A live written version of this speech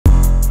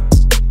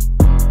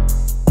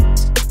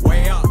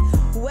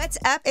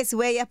What's up? It's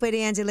Way Up with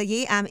Angela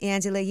Yee. I'm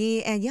Angela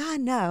Yee, and y'all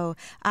know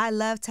I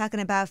love talking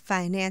about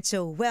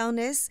financial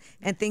wellness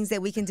and things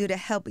that we can do to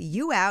help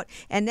you out.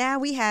 And now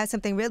we have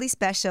something really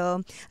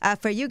special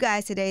for you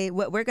guys today.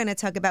 What we're going to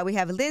talk about, we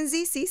have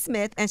Lindsay C.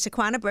 Smith and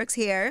Shaquanna Brooks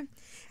here.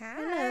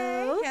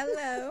 Hi.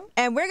 Hello.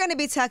 And we're going to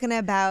be talking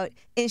about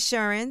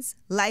insurance,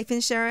 life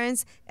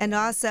insurance, and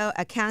also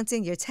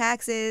accounting, your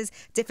taxes,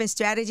 different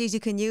strategies you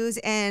can use.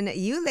 And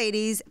you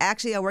ladies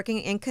actually are working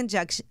in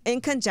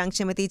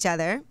conjunction with each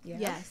other.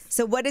 Yes.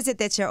 So what is it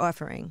that you're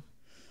offering?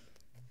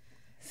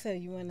 So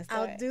you want to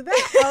start? I'll do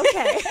that?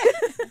 Okay.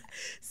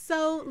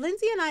 So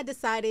Lindsay and I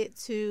decided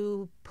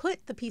to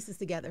put the pieces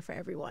together for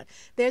everyone.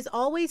 There's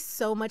always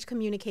so much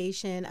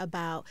communication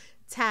about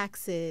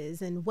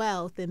taxes and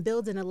wealth and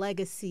building a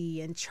legacy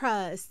and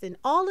trust and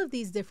all of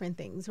these different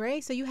things,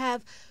 right? So you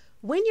have,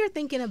 when you're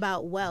thinking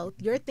about wealth,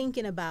 you're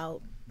thinking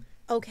about,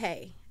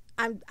 okay,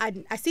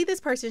 I see this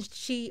person,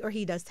 she or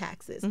he does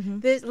taxes.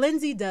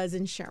 Lindsay does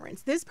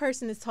insurance. This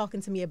person is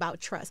talking to me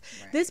about trust.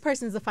 Right. This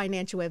person is a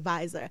financial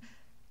advisor.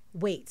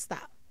 Wait,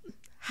 stop.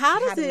 How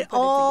does it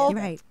all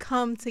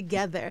come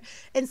together?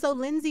 And so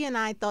Lindsay and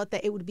I thought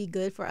that it would be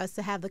good for us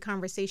to have the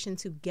conversation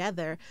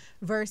together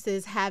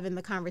versus having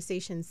the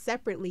conversation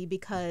separately,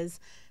 because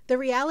the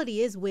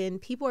reality is when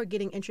people are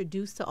getting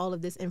introduced to all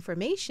of this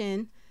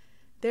information,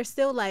 they're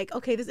still like,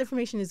 okay, this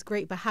information is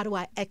great, but how do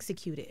I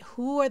execute it?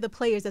 Who are the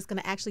players that's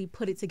going to actually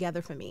put it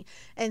together for me?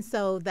 And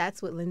so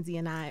that's what Lindsay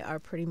and I are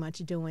pretty much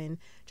doing,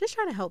 just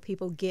trying to help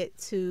people get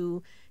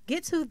to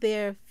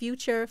their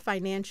future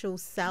financial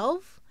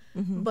self,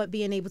 but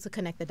being able to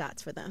connect the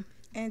dots for them.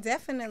 And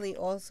definitely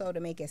also to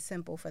make it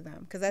simple for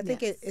them, because I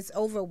think it's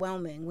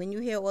overwhelming. When you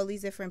hear all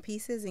these different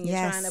pieces and you're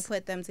trying to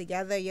put them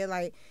together, you're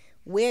like,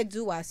 where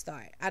do I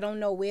start? I don't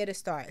know where to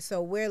start.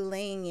 So we're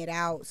laying it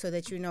out so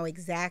that you know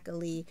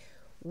exactly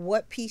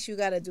what piece you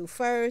got to do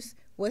first.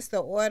 What's the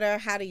order?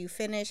 How do you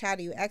finish? How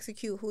do you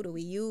execute? Who do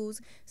we use?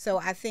 So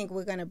I think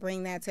we're going to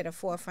bring that to the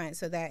forefront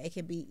so that it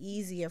can be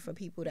easier for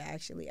people to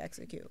actually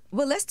execute.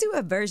 Well, let's do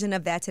a version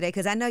of that today,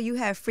 because I know you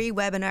have free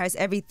webinars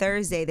every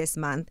Thursday this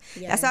month.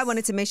 That's why I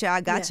wanted to make sure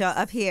I got y'all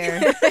up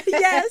here.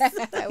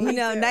 You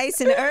know, nice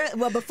and early,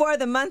 well, before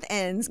the month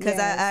ends, because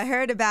I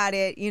heard about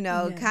it, you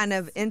know, kind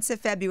of into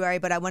February,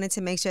 but I wanted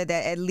to make sure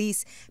that at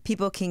least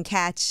people can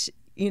catch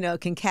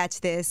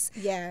this.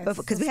 Yes.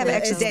 Because we have an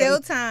extra day. Still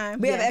time.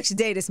 We have an extra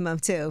day this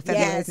month, too.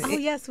 Yes. Oh,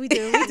 yes, we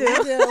do. We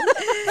do.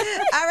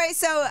 All right.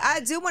 So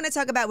I do want to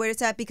talk about where to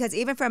start, because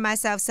even for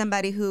myself,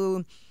 somebody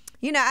who,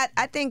 you know,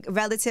 I think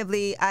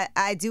relatively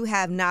I do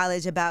have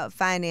knowledge about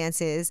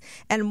finances.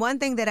 And one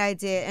thing that I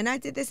did, and I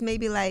did this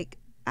maybe like,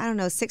 I don't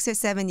know, 6 or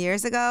 7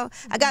 years ago,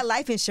 I got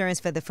life insurance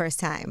for the first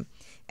time.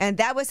 And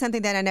that was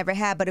something that I never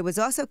had, but it was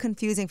also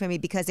confusing for me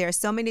because there are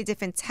so many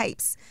different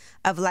types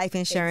of life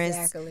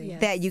insurance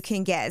that you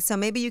can get. So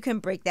maybe you can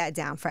break that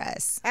down for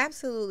us.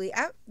 Absolutely.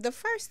 The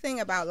first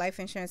thing about life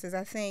insurance is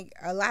I think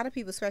a lot of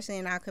people, especially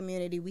in our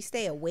community, we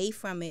stay away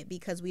from it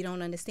because we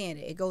don't understand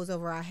it. It goes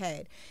over our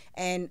head.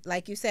 And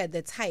like you said,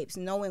 the types,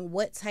 knowing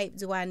what type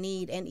do I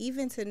need, and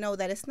even to know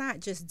that it's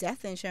not just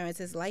death insurance,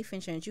 it's life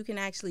insurance. You can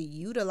actually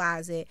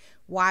utilize it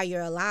while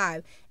you're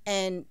alive.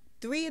 And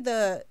 3 of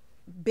the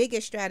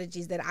biggest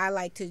strategies that I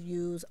like to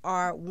use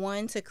are,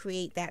 1, to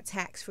create that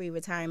tax-free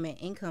retirement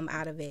income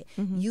out of it,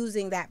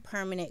 using that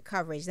permanent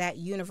coverage, that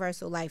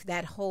universal life,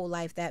 that whole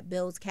life that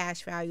builds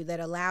cash value, that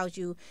allows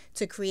you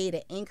to create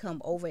an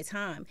income over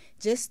time.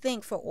 Just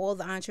think for all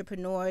the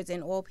entrepreneurs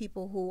and all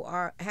people who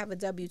have a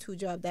W-2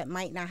 job that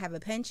might not have a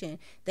pension,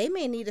 they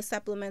may need a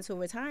supplemental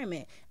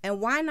retirement.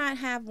 And why not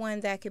have one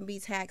that can be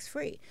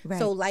tax-free? Right.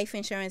 So life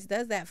insurance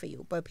does that for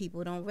you, but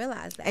people don't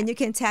realize that. And you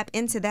can tap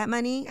into that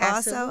money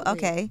also?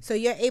 Okay.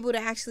 So you're able to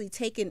actually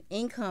take an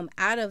income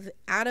out of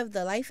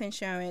the life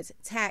insurance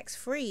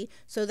tax-free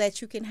so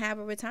that you can have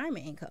a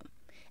retirement income.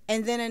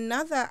 And then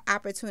another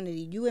opportunity,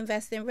 you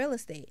invest in real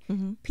estate.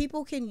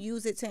 People can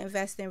use it to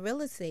invest in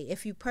real estate.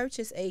 If you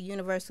purchase a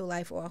universal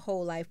life or a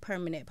whole life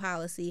permanent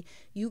policy,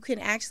 you can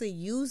actually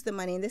use the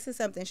money. And this is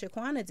something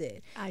Shaquanna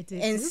did. I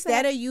did.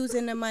 Instead of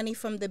using the money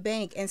from the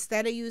bank,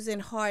 instead of using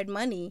hard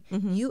money,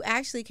 you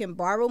actually can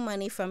borrow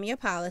money from your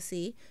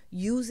policy,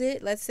 use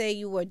it. Let's say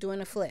you were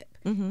doing a flip.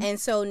 And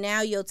so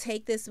now you'll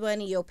take this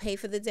money, you'll pay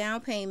for the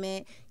down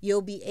payment,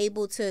 you'll be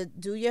able to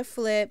do your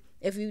flip.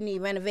 If you need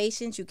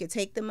renovations, you could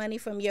take the money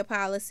from your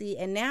policy,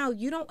 and now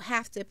you don't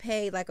have to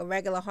pay like a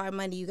regular hard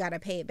money. You got to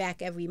pay it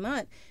back every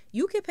month.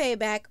 You can pay it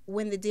back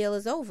when the deal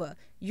is over.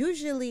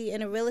 Usually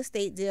in a real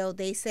estate deal,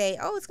 they say,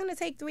 oh, it's going to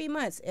take 3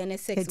 months, and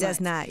it's 6 months. It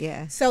does not,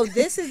 yeah. So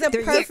this is a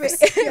 3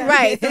 perfect, years.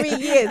 right, 3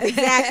 years,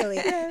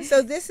 exactly.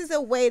 So this is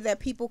a way that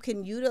people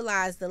can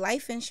utilize the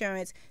life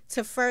insurance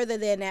to further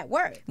their net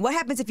worth. What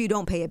happens if you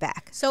don't pay it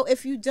back? So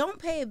if you don't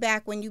pay it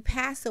back, when you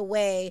pass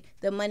away,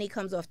 the money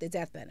comes off the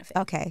death benefit.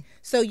 Okay.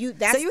 So you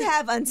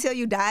have until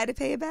you die to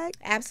pay it back?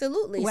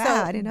 Absolutely. Wow, so,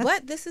 I didn't know.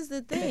 But this is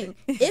the thing.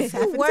 If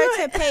you were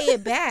to pay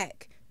it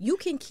back, you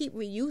can keep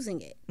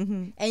reusing it.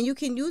 And you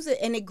can use it,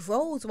 and it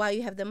grows while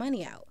you have the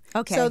money out.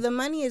 Okay. So the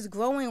money is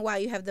growing while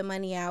you have the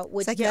money out,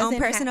 which It's like your own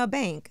doesn't personal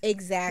bank.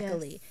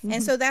 Exactly. Yes.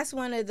 And so that's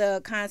one of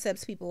the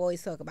concepts people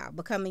always talk about,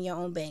 becoming your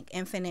own bank,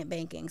 infinite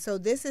banking. So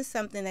this is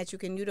something that you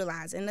can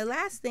utilize. And the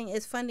last thing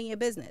is funding your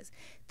business.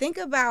 Think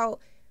about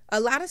a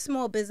lot of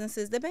small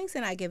businesses, the banks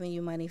are not giving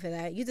you money for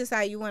that. You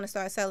decide you want to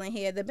start selling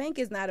here. The bank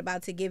is not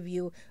about to give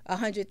you a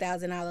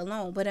 $100,000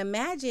 loan. But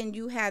imagine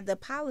you had the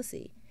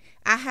policy.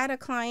 I had a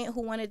client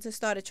who wanted to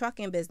start a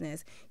trucking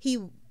business. He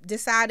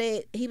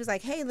decided, he was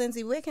like, hey,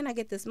 Lindsay, where can I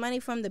get this money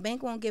from? The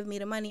bank won't give me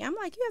the money. I'm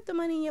like, you have the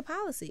money in your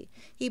policy.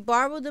 He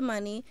borrowed the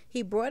money.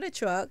 He brought a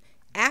truck.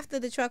 After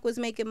the truck was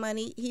making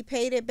money, he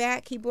paid it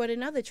back. He bought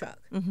another truck.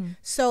 Mm-hmm.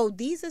 So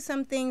these are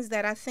some things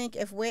that I think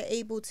if we're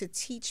able to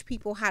teach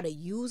people how to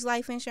use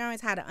life insurance,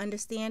 how to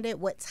understand it,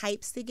 what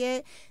types to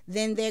get,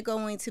 then they're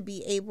going to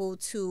be able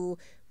to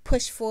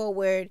push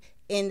forward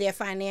in their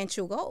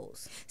financial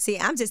goals. See,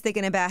 I'm just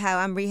thinking about how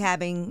I'm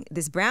rehabbing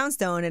this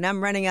brownstone and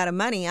I'm running out of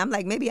money. I'm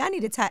like, maybe I need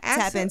to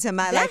tap into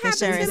my life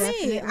insurance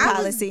policy.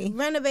 I was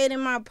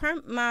renovating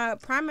my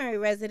primary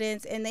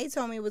residence, and they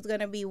told me it was going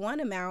to be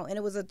one amount, and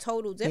it was a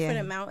total different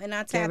amount, and I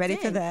tapped Get ready in.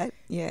 for that.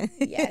 Yeah.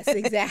 Yes,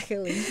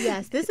 exactly.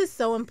 Yes, this is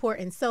so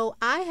important. So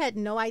I had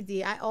no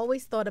idea. I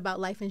always thought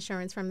about life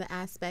insurance from the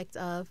aspect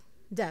of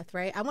death,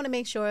 right? I want to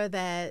make sure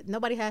that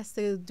nobody has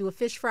to do a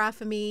fish fry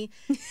for me.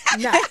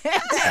 No,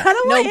 I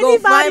don't want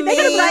anybody. They're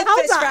gonna be like,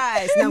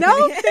 hold on.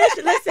 No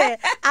fish. Listen,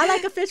 I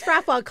like a fish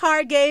fry for a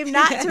card game,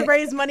 not to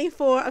raise money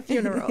for a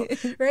funeral,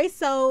 right?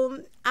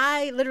 So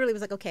I literally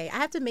was like, okay, I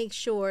have to make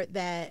sure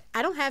that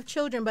I don't have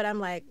children, but I'm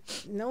like,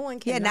 no one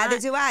can. Yeah, neither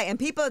do I. And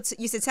people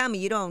used to tell me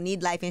you don't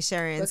need life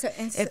insurance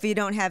if you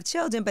don't have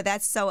children, but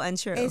that's so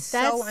untrue. That's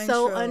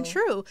so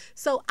untrue.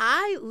 So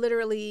I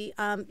literally,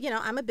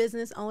 I'm a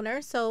business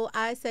owner, so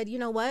I said, you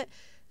know what,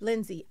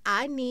 Lindsay,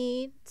 I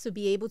need to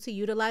be able to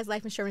utilize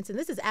life insurance. And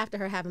this is after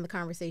her having the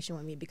conversation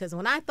with me, because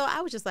when I thought,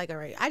 I was just like, all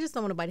right, I just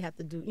don't want nobody to have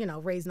to do,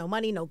 raise no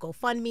money, no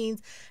GoFundMes,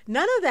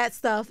 none of that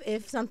stuff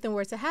if something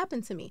were to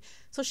happen to me.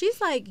 So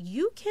she's like,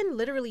 you can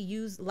literally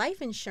use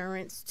life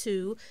insurance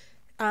to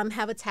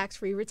have a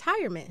tax-free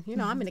retirement.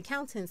 I'm an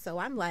accountant, so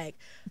I'm like,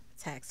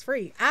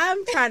 tax-free.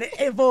 I'm trying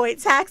to avoid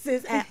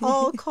taxes at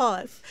all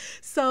costs.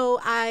 So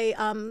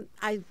I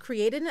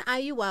created an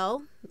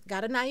IUL,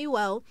 got an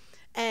IUL,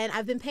 and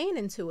I've been paying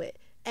into it.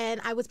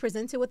 And I was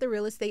presented with a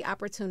real estate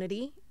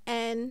opportunity,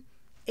 and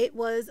it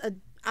was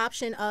an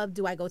option of,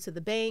 do I go to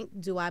the bank?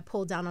 Do I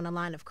pull down on a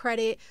line of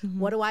credit? Mm-hmm.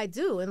 What do I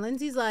do? And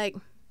Lindsay's like,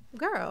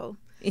 girl,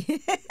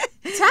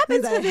 tap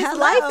into this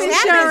life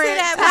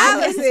insurance.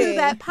 Tap into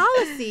that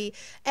policy.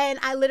 And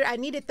I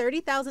needed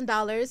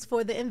 $30,000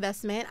 for the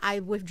investment. I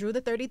withdrew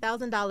the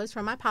 $30,000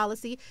 from my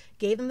policy,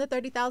 gave them the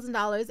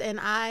 $30,000, and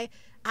I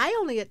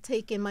only had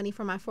taken money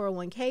from my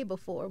 401k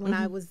before when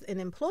I was an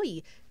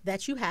employee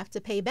that you have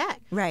to pay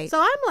back. Right. So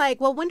I'm like,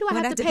 well, when do I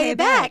have to pay it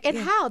back? And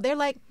how? They're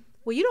like,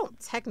 well, you don't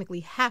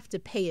technically have to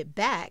pay it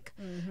back,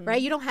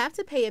 right? You don't have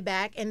to pay it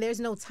back, and there's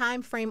no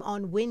time frame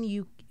on when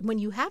you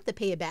have to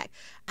pay it back.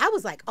 I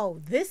was like, oh,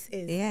 this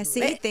is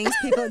things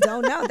people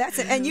don't know. That's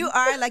it. And you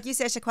are, like you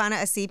said,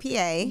 Shaquanna, a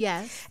CPA.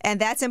 Yes.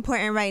 And that's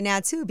important right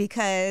now too,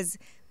 because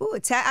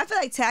I feel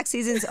like tax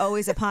season is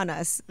always upon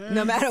us,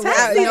 no matter what.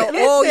 I'm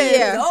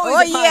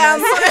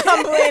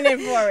planning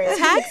for it.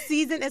 Tax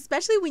season,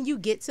 especially when you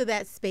get to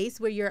that space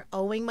where you're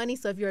owing money.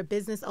 So if you're a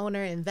business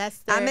owner,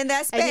 investor, I'm in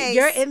that space.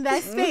 You're in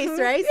that space,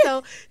 right?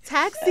 So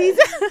tax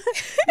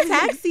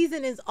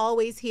season is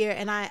always here,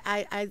 and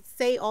I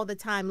say all the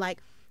time,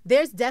 like,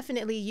 there's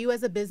definitely, you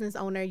as a business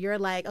owner, you're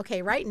like,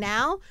 okay, right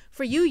now,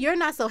 for you, you're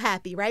not so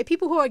happy, right?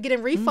 People who are getting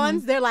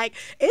refunds, they're like,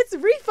 it's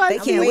refund They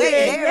can't wait.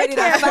 They're ready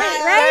to file.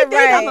 Right.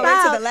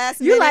 To the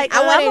last minute. You're like,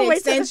 I want an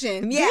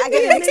extension. Yeah, I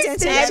get an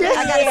extension.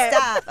 I got to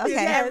stop.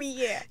 Okay. Every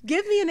year.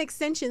 Give me an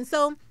extension.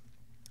 So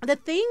the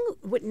thing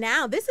with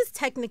now, this is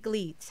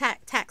technically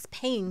tax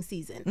paying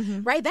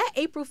season, right? That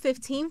April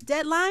 15th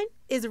deadline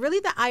is really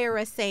the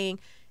IRS saying,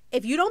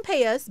 if you don't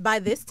pay us by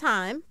this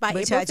time, by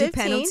April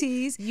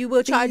 15th, you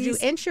will charge you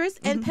interest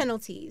and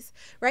penalties,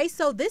 right?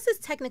 So this is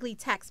technically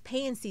tax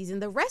paying season.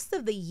 The rest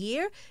of the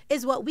year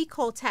is what we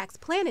call tax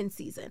planning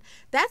season.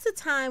 That's a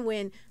time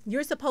when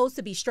you're supposed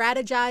to be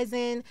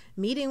strategizing,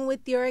 meeting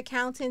with your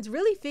accountants,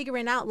 really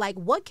figuring out, like,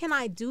 what can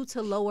I do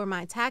to lower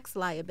my tax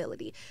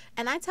liability?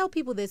 And I tell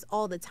people this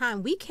all the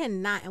time. We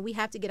cannot, and we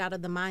have to get out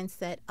of the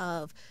mindset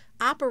of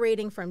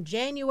operating from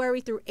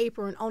January through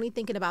April and only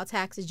thinking about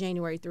taxes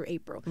January through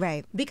April.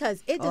 Right.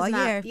 Because it does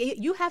not,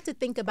 you have to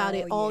think about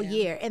it all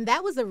year. And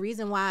that was the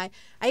reason why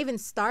I even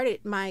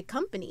started my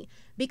company,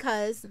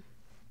 because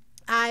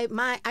I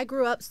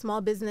grew up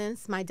small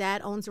business. My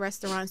dad owns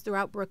restaurants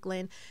throughout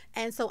Brooklyn.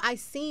 And so I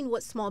seen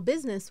what small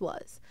business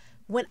was.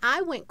 When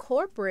I went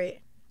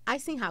corporate, I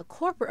seen how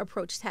corporate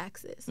approached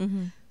taxes.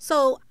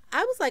 So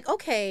I was like,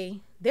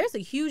 okay, there's a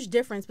huge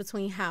difference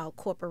between how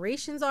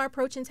corporations are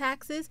approaching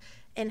taxes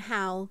and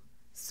how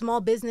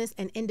small business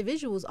and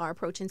individuals are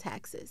approaching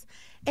taxes.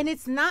 And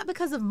it's not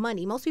because of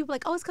money. Most people are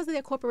like, oh, it's because of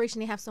their corporation,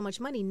 they have so much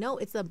money. No,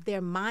 it's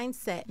their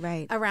mindset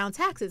around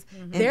taxes.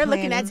 They're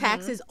looking at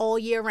taxes all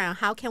year round.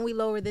 How can we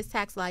lower this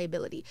tax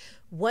liability?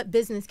 What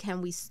business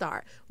can we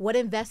start? What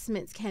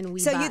investments can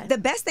we buy? So the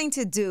best thing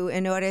to do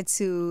in order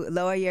to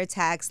lower your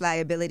tax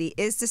liability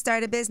is to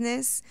start a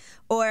business,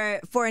 or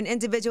for an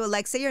individual,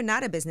 like say you're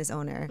not a business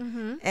owner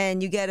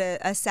and you get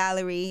a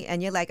salary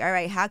and you're like, all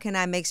right, how can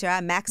I make sure I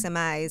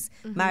maximize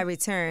my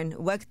return?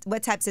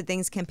 What types of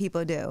things can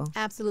people do?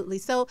 Absolutely.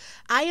 So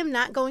I am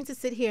not going to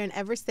sit here and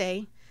ever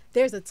say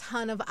there's a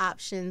ton of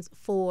options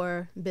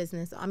for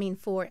business. I mean,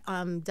 for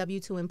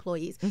W-2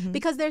 employees,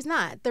 because there's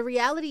not. The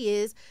reality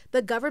is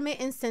the government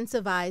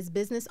incentivizes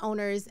business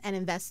owners and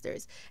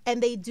investors.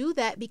 And they do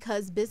that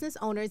because business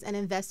owners and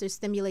investors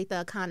stimulate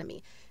the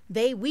economy.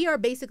 We are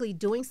basically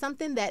doing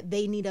something that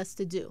they need us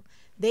to do.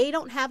 They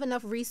don't have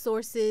enough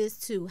resources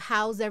to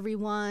house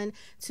everyone,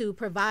 to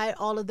provide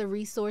all of the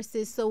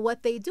resources. So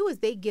what they do is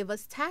they give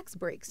us tax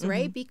breaks,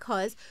 right?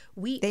 Because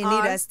they need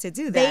us to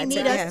do that. They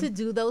need us to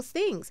do those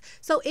things.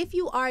 So if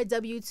you are a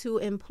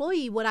W-2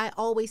 employee, what I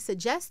always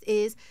suggest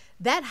is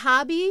that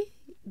hobby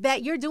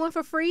that you're doing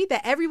for free,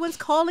 that everyone's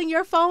calling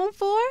your phone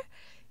for,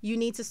 you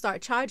need to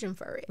start charging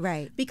for it.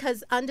 Right.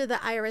 Because under the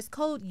IRS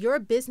code, your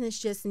business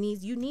just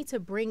you need to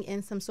bring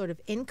in some sort of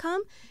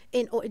income.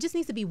 It just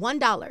needs to be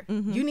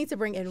 $1. You need to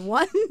bring in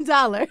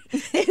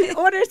 $1 in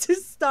order to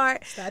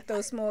start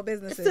those small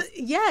businesses.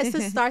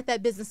 To start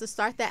that business, to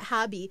start that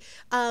hobby.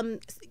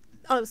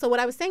 So what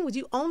I was saying was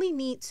you only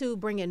need to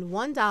bring in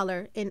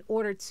 $1 in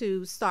order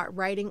to start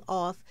writing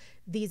off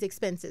these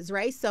expenses,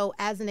 right? So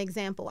as an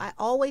example, I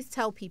always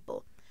tell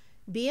people,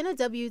 being a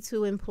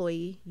W-2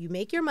 employee, you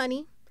make your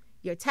money,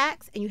 your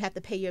tax, and you have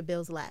to pay your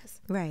bills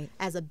last. Right.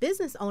 As a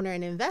business owner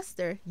and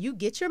investor, you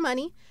get your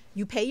money,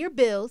 you pay your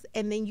bills,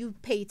 and then you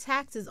pay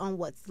taxes on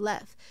what's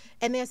left.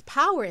 And there's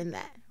power in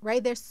that,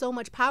 right? There's so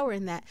much power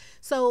in that.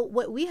 So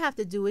what we have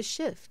to do is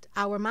shift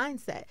our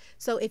mindset.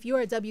 So if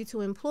you're a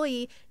W-2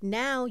 employee,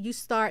 now you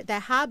start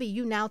that hobby,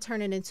 you now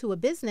turn it into a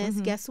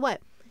business. Guess what?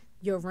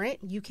 Your rent,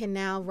 you can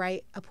now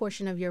write a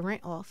portion of your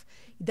rent off.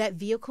 That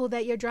vehicle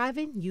that you're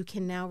driving, you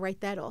can now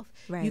write that off.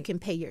 Right. You can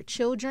pay your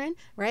children,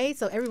 right?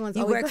 So everyone's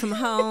you always work from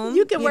home.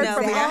 You can work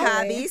from your home.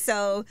 hobby.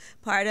 So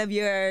part of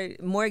your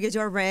mortgage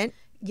or rent,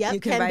 you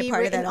can write be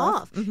part of written that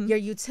off. Your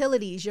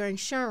utilities, your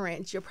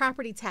insurance, your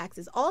property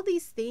taxes, all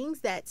these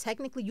things that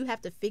technically you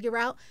have to figure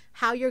out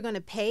how you're going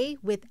to pay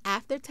with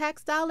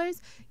after-tax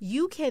dollars.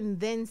 You can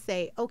then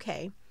say,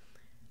 okay,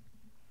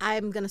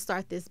 I'm going to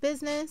start this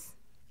business.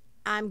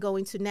 I'm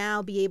going to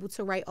now be able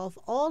to write off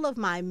all of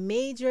my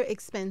major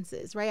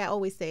expenses, right? I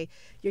always say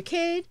your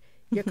kid,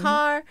 your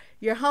car,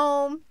 your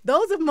home.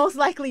 Those are most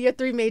likely your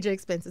 3 major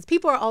expenses.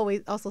 People are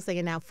always also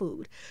saying now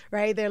food,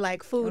 right? They're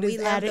like food is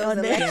added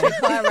on there.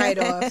 Electric car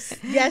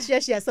write-offs.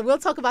 Yes. So we'll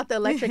talk about the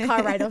electric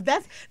car write-off.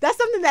 That's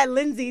something that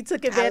Lindsay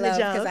took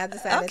advantage of. I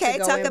decided to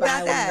go talk and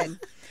about buy that. one.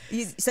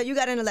 So you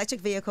got an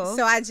electric vehicle.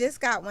 So I just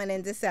got one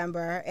in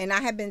December, and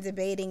I have been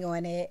debating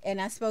on it.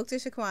 And I spoke to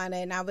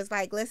Shaquanna, and I was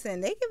like,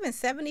 "Listen, they giving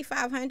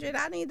 $7,500.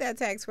 I need that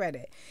tax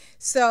credit."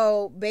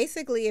 So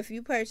basically, if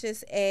you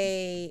purchase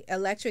a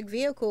electric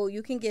vehicle,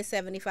 you can get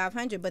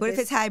 $7,500. But what if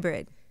it's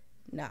hybrid?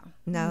 No.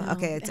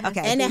 Okay. It's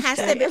okay. And it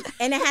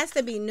has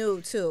to be new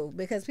too,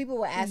 because people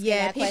were asking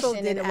that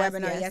question in the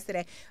webinar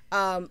yesterday.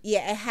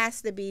 It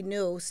has to be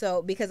new.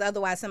 So because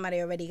otherwise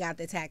somebody already got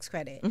the tax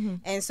credit.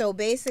 And so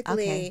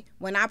basically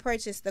when I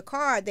purchased the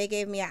car, they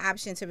gave me an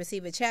option to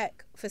receive a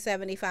check for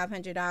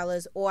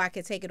 $7,500, or I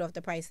could take it off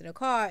the price of the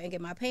car and get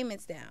my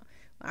payments down.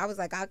 I was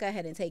like, I'll go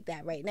ahead and take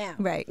that right now.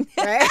 Right.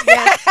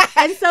 Yeah.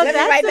 And so Let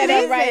me write that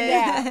up right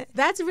now.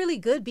 That's really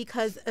good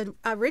because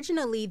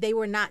originally they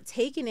were not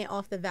taking it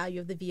off the value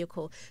of the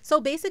vehicle.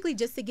 So basically,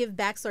 just to give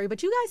backstory,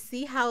 but you guys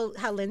see how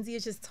Lindsay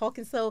is just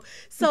talking so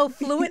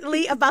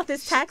fluently about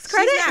this tax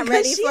credit? She's not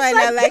ready for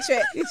an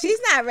electric. She's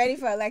not ready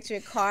for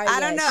electric car yet. I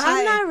don't know.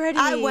 I'm not ready.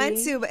 I want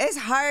to, but it's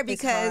hard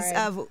because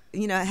of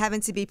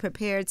having to be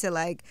prepared to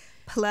like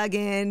plug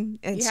in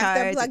and you charge.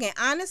 You have to plug in.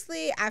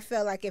 Honestly, I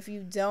feel like if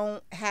you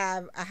don't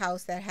have a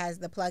house that has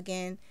the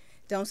plug-in,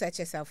 don't set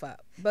yourself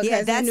up.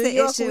 Because that's in New the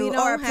York, issue.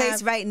 Or a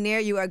place right near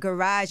you, or a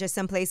garage or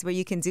someplace where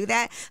you can do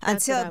that.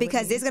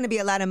 Because there's going to be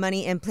a lot of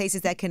money in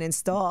places that can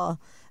install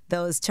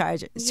those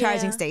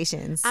charging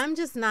stations. I'm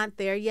just not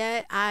there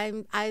yet.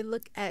 I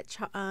look at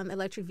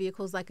electric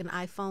vehicles like an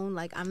iPhone.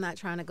 Like I'm not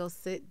trying to go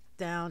sit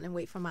down and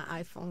wait for my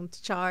iPhone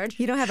to charge.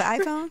 You don't have an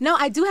iPhone? No,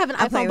 I do have an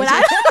iPhone, but I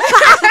have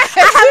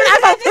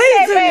an iPhone.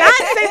 Please do not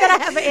say that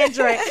I have an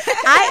Android.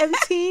 I am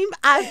team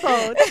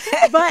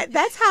iPhone. But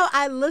that's how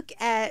I look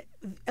at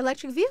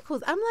electric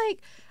vehicles. I'm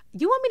like,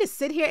 you want me to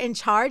sit here and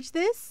charge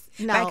this?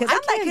 No, because I'm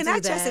like, can I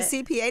trust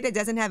a CPA that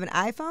doesn't have an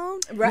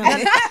iPhone?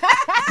 Right.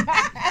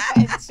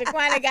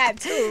 Shaquanna got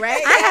 2, right?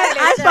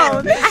 I have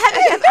iPhones.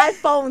 I have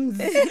iPhones.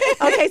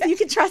 Okay, so you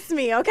can trust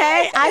me,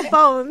 okay?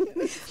 iPhone.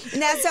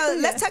 Now, so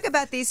let's talk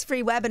about these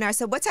free webinars.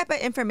 So what type of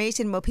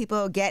information will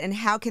people get, and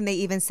how can they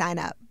even sign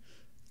up?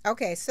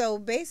 Okay, so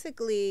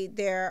basically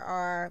there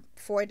are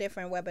 4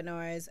 different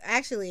webinars.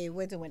 Actually,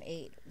 we're doing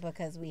 8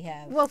 because we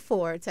have... Well,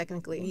 4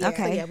 technically. Yeah.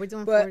 Okay. So, yeah, we're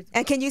doing 4.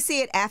 And can you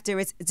see it after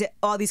it's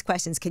all these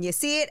questions? Can you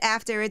see it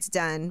after it's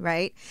done,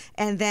 right?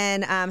 And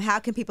then how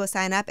can people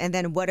sign up? And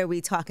then what are we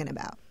talking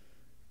about?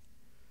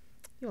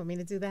 You want me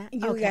to do that?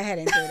 You go ahead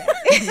and do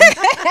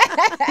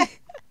that.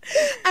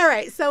 All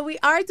right. So we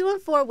are doing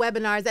 4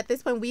 webinars. At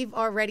this point, we've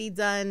already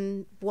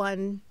done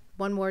one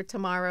more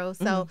tomorrow.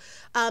 So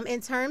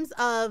in terms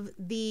of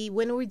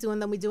when are we doing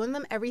them? We're doing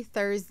them every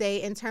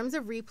Thursday. In terms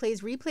of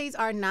replays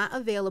are not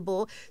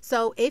available.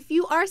 So if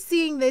you are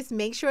seeing this,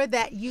 make sure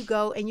that you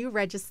go and you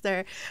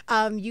register.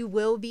 You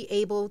will be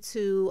able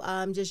to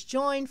just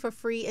join for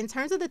free. In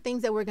terms of the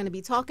things that we're going to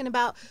be talking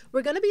about,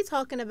 we're going to be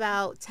talking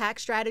about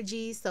tax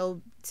strategies.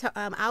 So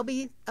I'll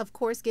be, of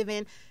course,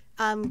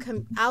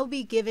 I'll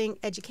be giving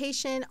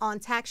education on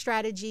tax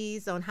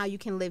strategies, on how you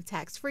can live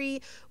tax-free,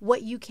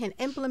 what you can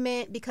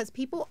implement, because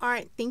people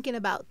aren't thinking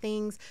about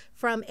things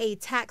from a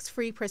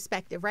tax-free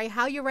perspective, right?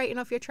 How you're writing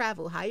off your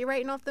travel, how you're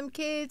writing off them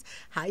kids,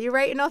 how you're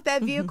writing off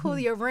that vehicle,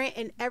 your rent,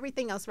 and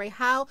everything else, right?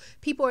 How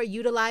people are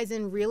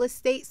utilizing real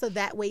estate so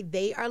that way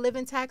they are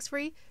living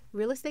tax-free.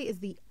 Real estate is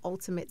the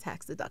ultimate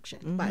tax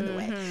deduction, by the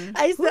way.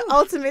 It's the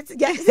ultimate.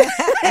 Yes.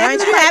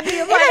 Aren't you happy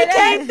about it?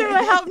 that? Came through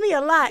and helped me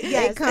a lot.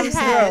 Yes, it comes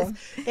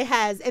through. It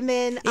has. And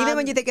then even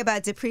when you think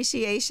about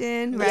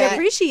depreciation, right?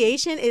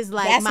 Depreciation is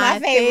like that's my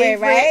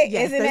favorite, right?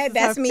 Yes, isn't it?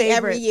 That's me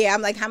favorite. Every year.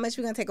 I'm like, how much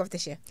are we gonna take off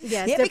this year?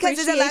 Yes, yeah, because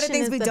there's a lot of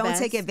things we don't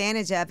best. take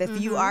advantage of.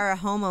 If you are a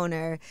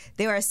homeowner,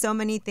 there are so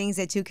many things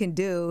that you can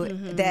do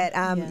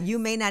that you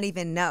may not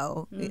even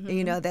know.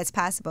 You know, that's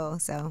possible.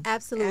 So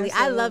absolutely,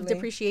 I love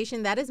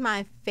depreciation. That is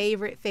my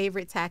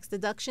favorite tax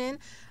deduction,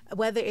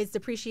 whether it's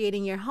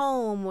depreciating your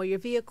home or your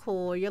vehicle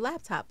or your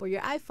laptop or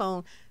your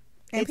iPhone.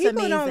 And it's people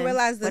amazing. Don't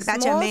realize the small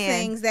small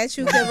things that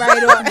you can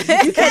write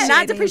off. You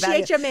cannot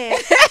depreciate your man.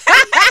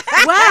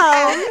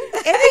 Well,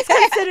 if it's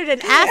considered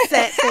an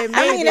asset, then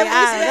maybe. I mean, if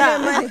we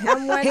spend money,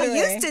 I'm wondering. He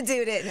used to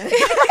do that.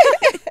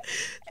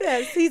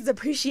 Yes, he's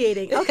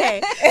depreciating.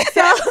 Okay,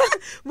 so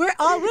we'll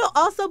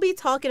also be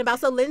talking about.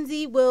 So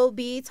Lindsay will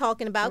be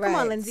talking about. Come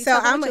on, Lindsay. So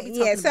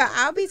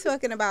I'll be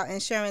talking about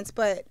insurance,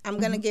 but I'm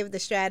gonna give the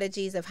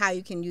strategies of how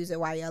you can use it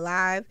while you're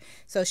alive.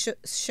 So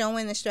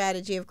showing the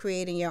strategy of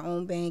creating your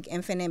own bank,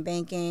 infinite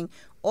banking.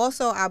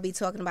 Also, I'll be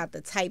talking about the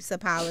types of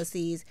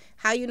policies,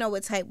 how you know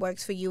what type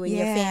works for you and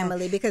your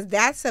family, because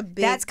that's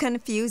that's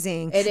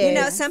confusing. It is. You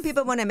know, some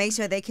people want to make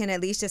sure they can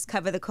at least just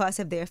cover the cost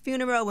of their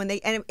funeral and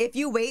if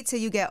you wait till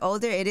you get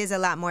older, it is a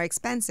lot more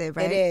expensive,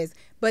 right? It is.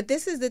 But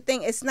this is the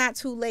thing, it's not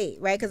too late,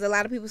 right? Because a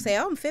lot of people say,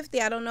 oh, I'm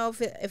 50, I don't know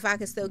if I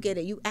can still get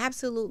it. You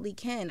absolutely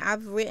can.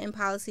 I've written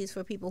policies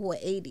for people who are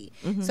 80.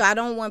 So I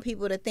don't want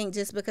people to think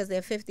just because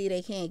they're 50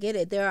 they can't get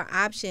it. There are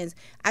options.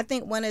 I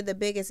think one of the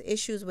biggest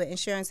issues with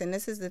insurance, and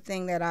this is the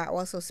thing that I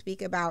also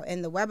speak about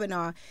in the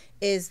webinar,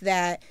 is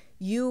that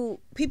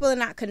people are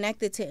not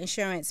connected to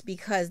insurance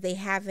because they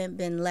haven't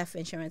been left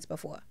insurance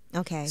before.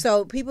 Okay.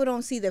 So people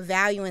don't see the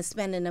value in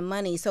spending the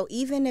money. So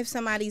even if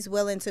somebody's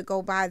willing to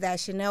go buy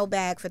that Chanel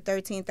bag for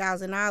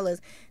 $13,000,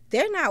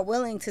 they're not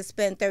willing to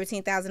spend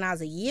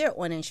 $13,000 a year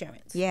on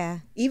insurance. Yeah.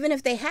 Even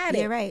if they had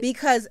it. You're right.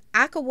 Because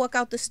I could walk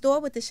out the store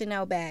with the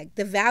Chanel bag.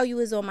 The value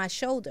is on my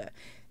shoulder.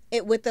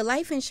 With the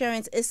life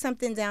insurance, it's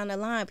something down the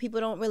line. People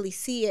don't really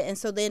see it. And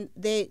so then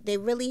they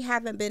really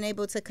haven't been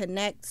able to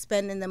connect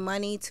spending the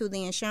money to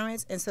the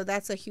insurance. And so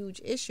that's a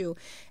huge issue.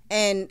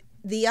 And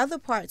the other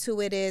part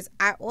to it is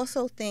I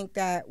also think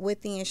that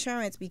with the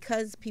insurance,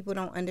 because people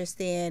don't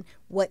understand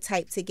what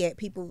type to get,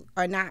 people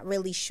are not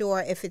really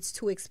sure if it's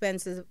too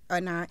expensive or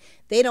not.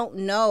 They don't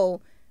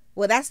know.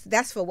 Well,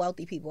 that's for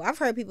wealthy people. I've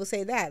heard people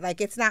say that.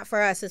 Like, it's not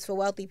for us, it's for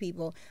wealthy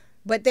people.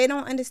 But they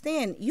don't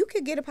understand. You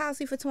could get a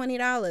policy for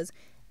 $20.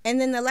 And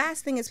then the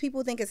last thing is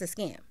people think it's a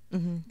scam.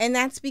 And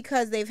that's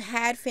because they've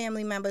had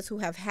family members who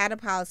have had a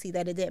policy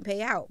that it didn't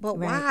pay out. But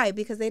why?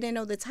 Because they didn't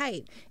know the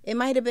type. It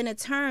might have been a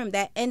term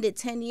that ended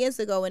 10 years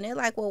ago, and they're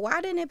like, well,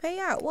 why didn't it pay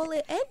out? Well,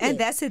 it ended. And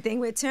that's the thing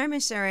with term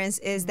insurance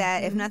is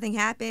that if nothing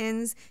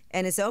happens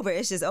and it's over,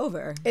 it's just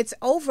over. It's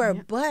over,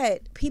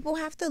 but people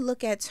have to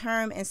look at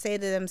term and say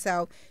to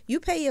themselves, you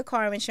pay your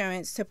car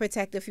insurance to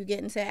protect if you get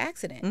into an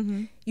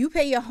accident. You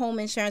pay your home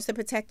insurance to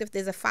protect if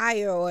there's a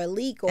fire or a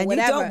leak or whatever.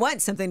 And you don't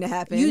want something to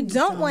happen. You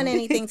don't want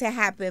anything to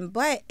happen.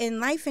 But in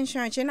life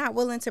insurance, you're not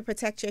willing to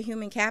protect your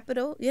human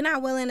capital. You're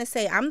not willing to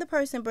say, I'm the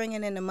person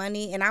bringing in the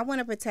money, and I want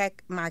to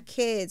protect my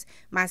kids,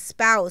 my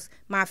spouse,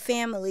 my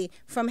family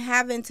from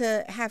having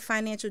to have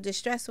financial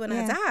distress when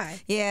I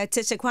die. Yeah,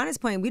 to Shaquanna's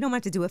point, we don't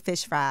want to do a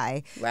fish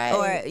fry. Right.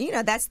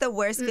 Or, that's the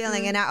worst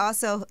feeling. And I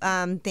also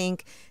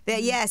think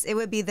that, yes, it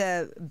would be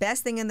the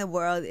best thing in the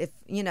world if,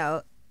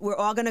 we're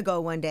all going to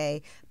go one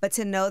day, but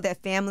to know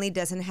that family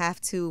doesn't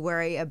have to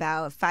worry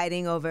about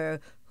fighting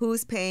over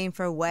who's paying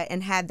for what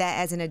and have that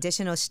as an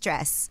additional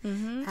stress.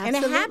 And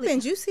it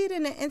happens. You see it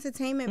in the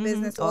entertainment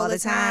business all the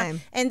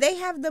time. And they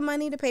have the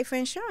money to pay for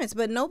insurance,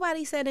 but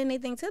nobody said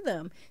anything to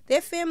them.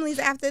 Their families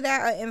after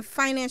that are in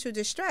financial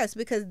distress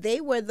because they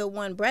were the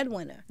one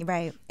breadwinner.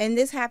 Right. And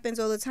this happens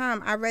all the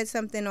time. I read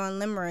something on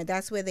Limerick.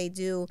 That's where they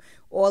do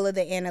all of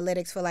the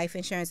analytics for life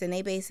insurance. And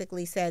they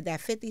basically said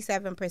that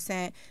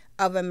 57%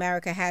 of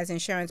America has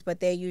insurance, but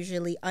they're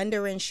usually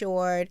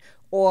underinsured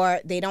or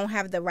they don't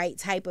have the right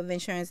type of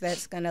insurance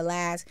that's going to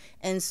last.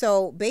 And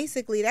so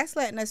basically that's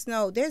letting us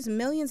know there's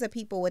millions of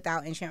people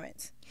without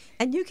insurance.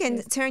 And you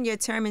can turn your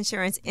term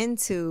insurance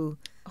into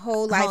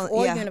whole life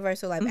or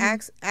universal life.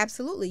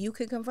 Absolutely. You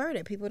could convert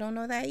it. People don't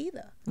know that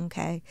either.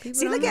 Okay.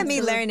 See, look at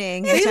me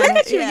learning. See, look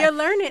at you. You're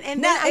learning.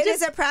 And then it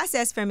is a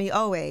process for me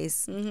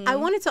always. I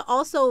wanted to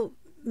also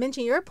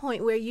mention your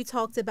point where you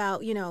talked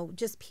about,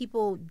 just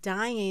people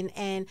dying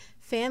and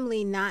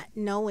family not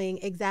knowing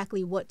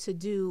exactly what to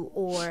do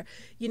or,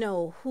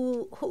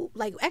 who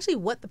like actually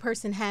what the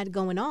person had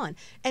going on.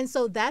 And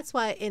so that's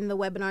why in the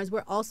webinars,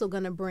 we're also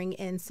going to bring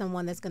in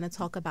someone that's going to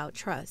talk about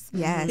trust.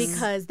 Yes.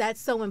 Because that's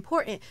so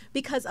important.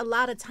 Because a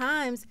lot of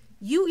times,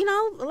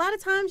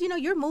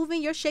 you're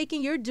moving, you're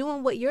shaking, you're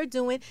doing what you're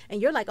doing.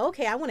 And you're like,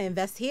 okay, I want to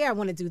invest here. I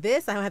want to do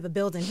this. I have a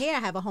building here. I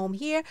have a home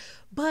here.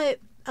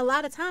 But a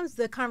lot of times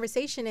the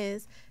conversation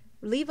is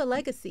leave a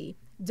legacy.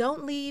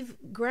 Don't leave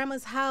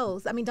grandma's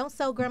house. I mean, don't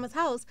sell grandma's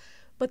house,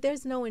 but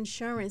there's no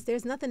insurance.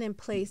 There's nothing in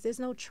place. There's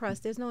no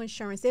trust. There's no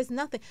insurance. There's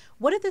nothing.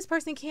 What if this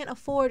person can't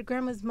afford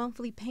grandma's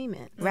monthly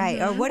payment?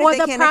 Right. Or what if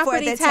they can't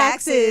afford the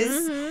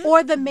taxes?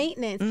 Or the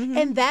maintenance?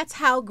 And that's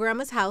how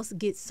grandma's house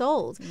gets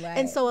sold. Right.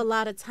 And so a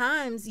lot of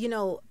times,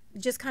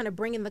 just kind of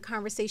bringing the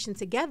conversation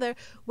together,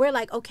 we're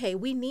like, okay,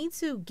 we need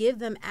to give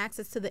them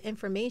access to the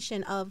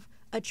information of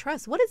a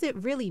trust. What does it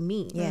really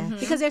mean? Yeah.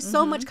 Because there's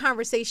so much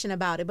conversation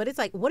about it, but it's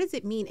like, what does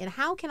it mean? And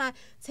how can I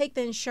take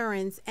the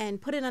insurance and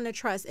put it under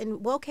trust?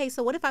 And okay,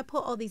 so what if I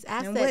put all these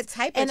assets and what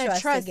type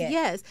of trust to get?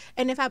 Yes.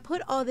 And if I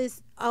put all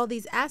these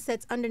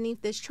assets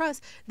underneath this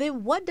trust,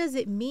 then what does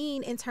it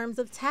mean in terms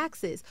of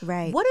taxes?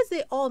 Right. What does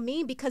it all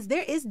mean? Because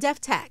there is death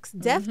tax.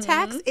 Death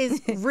tax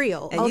is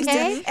real. And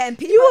and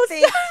people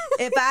think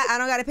if I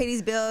don't got to pay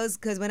these bills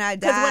because when I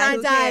die,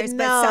 who cares?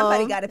 But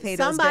somebody got to pay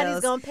those bills.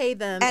 Somebody's going to pay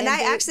them. And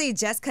I actually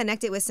just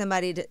connected with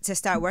somebody to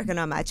start working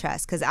on my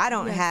trust because I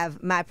don't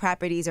have my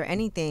properties or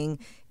anything.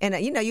 And,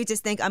 you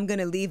just think I'm going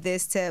to leave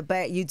this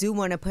but you do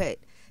want to put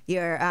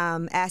your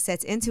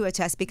assets into a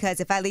trust because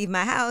if I leave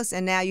my house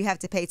and now you have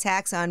to pay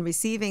tax on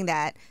receiving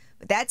that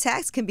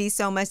tax can be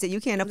so much that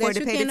you can't afford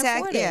to pay the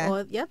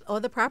tax.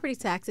 Or the property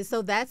taxes.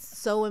 So that's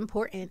so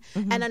important.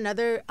 And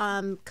another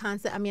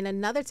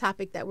another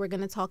topic that we're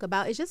going to talk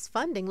about is just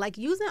funding, like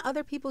using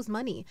other people's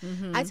money.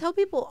 I tell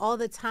people all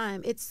the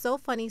time, it's so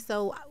funny.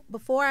 So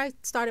before I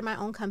started my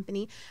own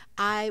company,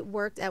 I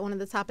worked at one of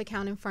the top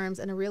accounting firms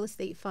in a real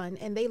estate fund,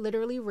 and they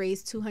literally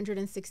raised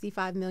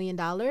 $265 million.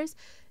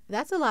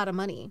 That's a lot of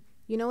money.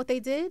 You know what they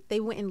did? They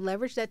went and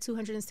leveraged that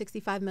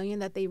 $265 million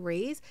that they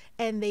raised,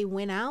 and they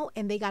went out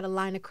and they got a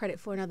line of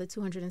credit for another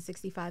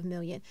 $265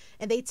 million.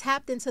 And they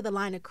tapped into the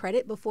line of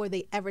credit before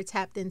they ever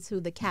tapped into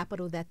the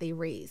capital that they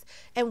raised.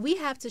 And we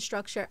have to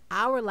structure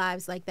our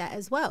lives like that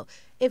as well.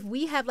 If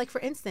we have, like,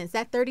 for instance,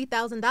 that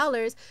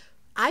 $30,000,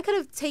 I could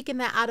have taken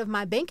that out of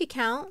my bank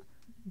account.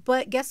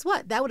 But guess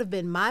what? That would have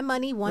been my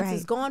money. Once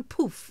it's gone,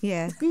 poof.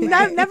 Yeah.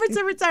 Never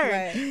to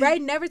return.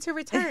 Right? Never to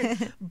return.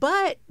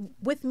 But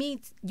with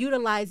me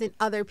utilizing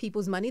other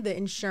people's money, the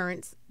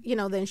insurance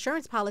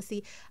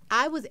policy,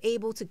 I was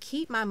able to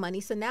keep my money.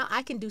 So now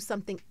I can do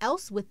something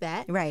else with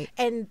that. Right.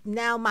 And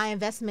now my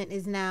investment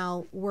is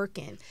now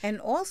working. And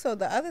also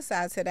the other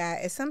side to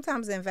that is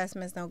sometimes the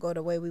investments don't go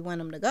the way we want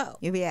them to go.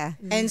 Yeah.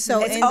 And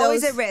so it's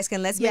always a risk.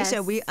 And let's make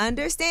sure we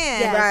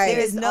understand. Yes. Right.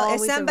 There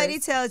is if somebody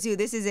tells you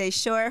this is a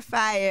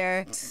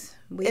surefire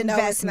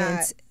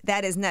investment,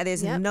 that is not.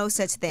 There's no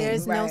such thing.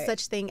 There's no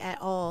such thing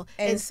at all.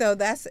 And so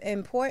that's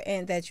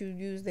important that you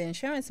use the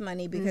insurance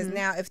money because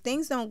now if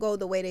things don't go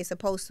the way they're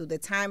supposed to, the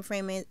time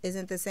frame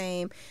isn't the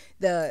same,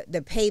 the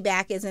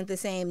payback isn't the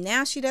same.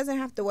 Now she doesn't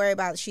have to worry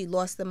about she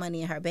lost the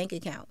money in her bank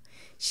account.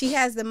 She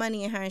has the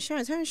money in her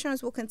insurance. Her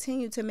insurance will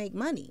continue to make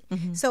money.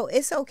 So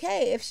it's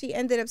okay if she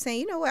ended up saying,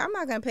 you know what, I'm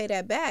not going to pay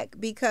that back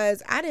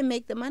because I didn't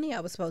make the money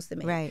I was supposed to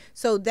make. Right.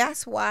 So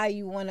that's why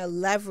you want to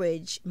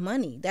leverage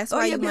money. That's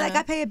why you'll be like,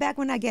 I pay it back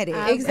when I get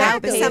it.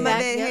 Exactly. Some of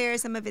it here,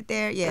 some of it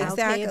there. Yeah. I'll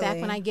pay it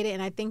back when I get it.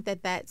 And I think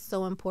that that's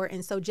so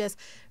important. So just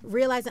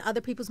realizing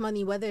other people's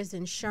money, whether it's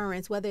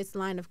insurance, whether it's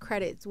line of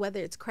credits, whether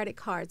it's credit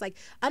cards, like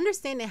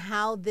understanding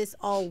how this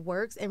all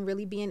works and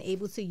really being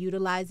able to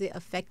utilize it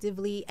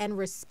effectively and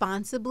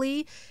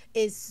responsibly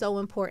is so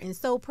important.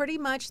 So pretty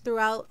much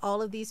throughout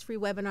all of these free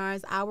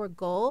webinars, our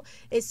goal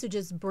is to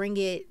just bring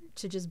it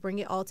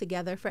all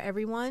together for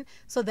everyone.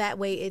 So that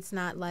way it's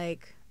not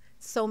like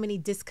so many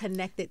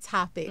disconnected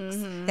topics.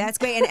 That's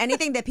great. And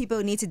anything that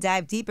people need to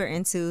dive deeper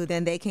into,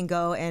 then they can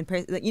go and,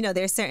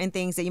 there's certain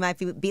things that you might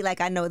be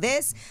like, I know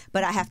this,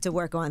 but I have to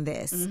work on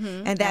this.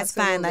 And that's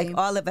fine. Like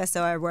all of us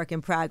are a work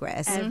in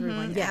progress.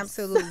 Everyone, yes.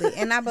 Absolutely.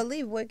 And I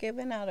believe we're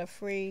giving out a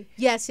free.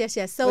 Yes.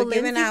 So we're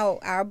giving out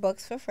our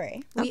books for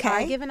free. We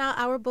are giving out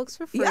our books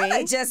for free. Y'all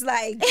are just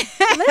like, listen.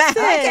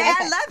 Okay,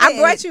 I love it. I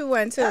brought you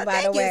one too,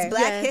 by the way. It's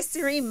Black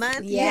History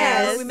Month.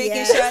 Yes, We're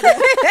making sure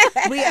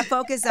that we are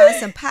focused on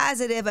some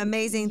positive,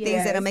 amazing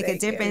things that'll make a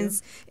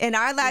difference in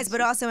our lives,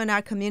 but also in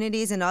our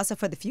communities and also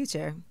for the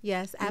future.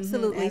 Yes,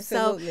 absolutely.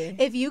 Absolutely.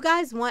 So if you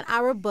guys want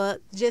our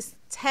book, just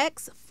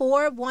text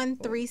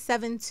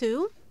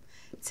 41372.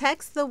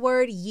 Text the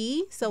word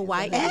ye, so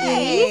YE.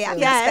 Hey, I'm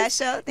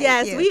special.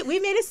 Thank you.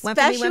 We made it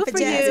special for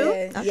you.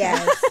 Okay.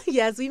 Yes.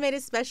 Yes, we made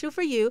it special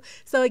for you.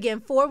 So again,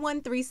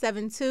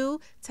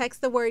 41372.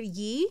 Text the word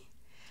ye,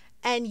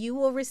 and you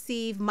will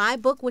receive my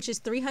book, which is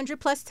 300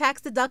 plus tax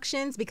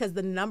deductions. Because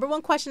the number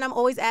one question I'm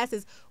always asked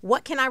is,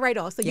 what can I write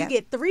off? So you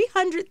get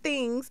 300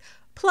 things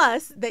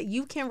plus that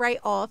you can write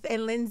off.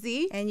 And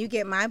Lindsay, and you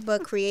get my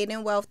book,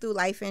 Creating Wealth Through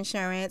Life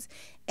Insurance.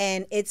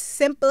 And it's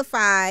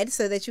simplified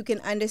so that you can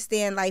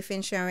understand life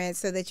insurance,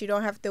 so that you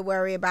don't have to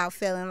worry about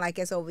feeling like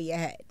it's over your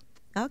head.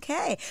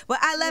 Okay. Well,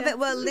 I love it.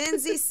 Well,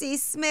 Lindsay C.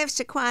 Smith,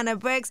 Shaquanna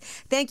Brooks,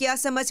 thank you all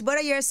so much. What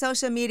are your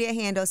social media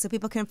handles so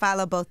people can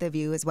follow both of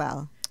you as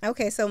well?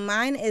 Okay, so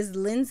mine is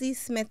Lindsay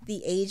Smith,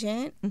 the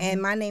agent, and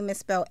my name is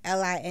spelled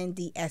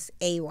Lindsay, because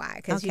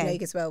you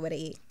can spell it with an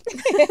E.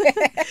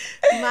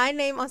 My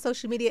name on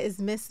social media is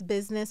Miss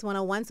Business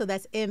 101, so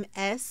that's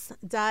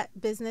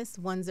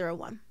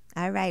ms.business101.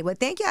 All right. Well,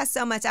 thank y'all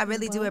so much. I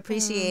really do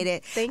appreciate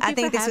it. Thank you I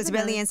think for this was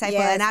really having us. insightful.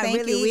 Yes, and I thank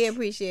really you. We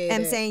appreciate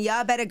am it. saying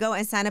y'all better go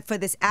and sign up for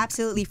this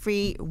absolutely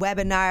free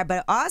webinar,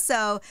 but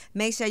also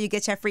make sure you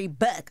get your free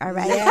book. All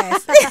right.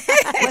 Yes.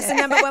 What's the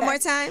number one more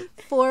time?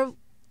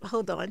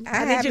 Hold on.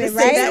 I need have you to it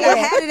say right that. here. I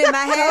had it in my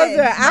head.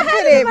 I'll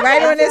put it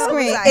right on the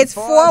screen. Like It's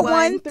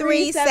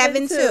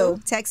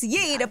 41372. Text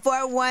YE to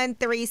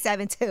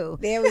 41372.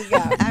 There we go.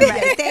 All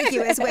right. Thank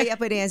you. It's Way Up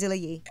with Angela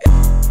Yee.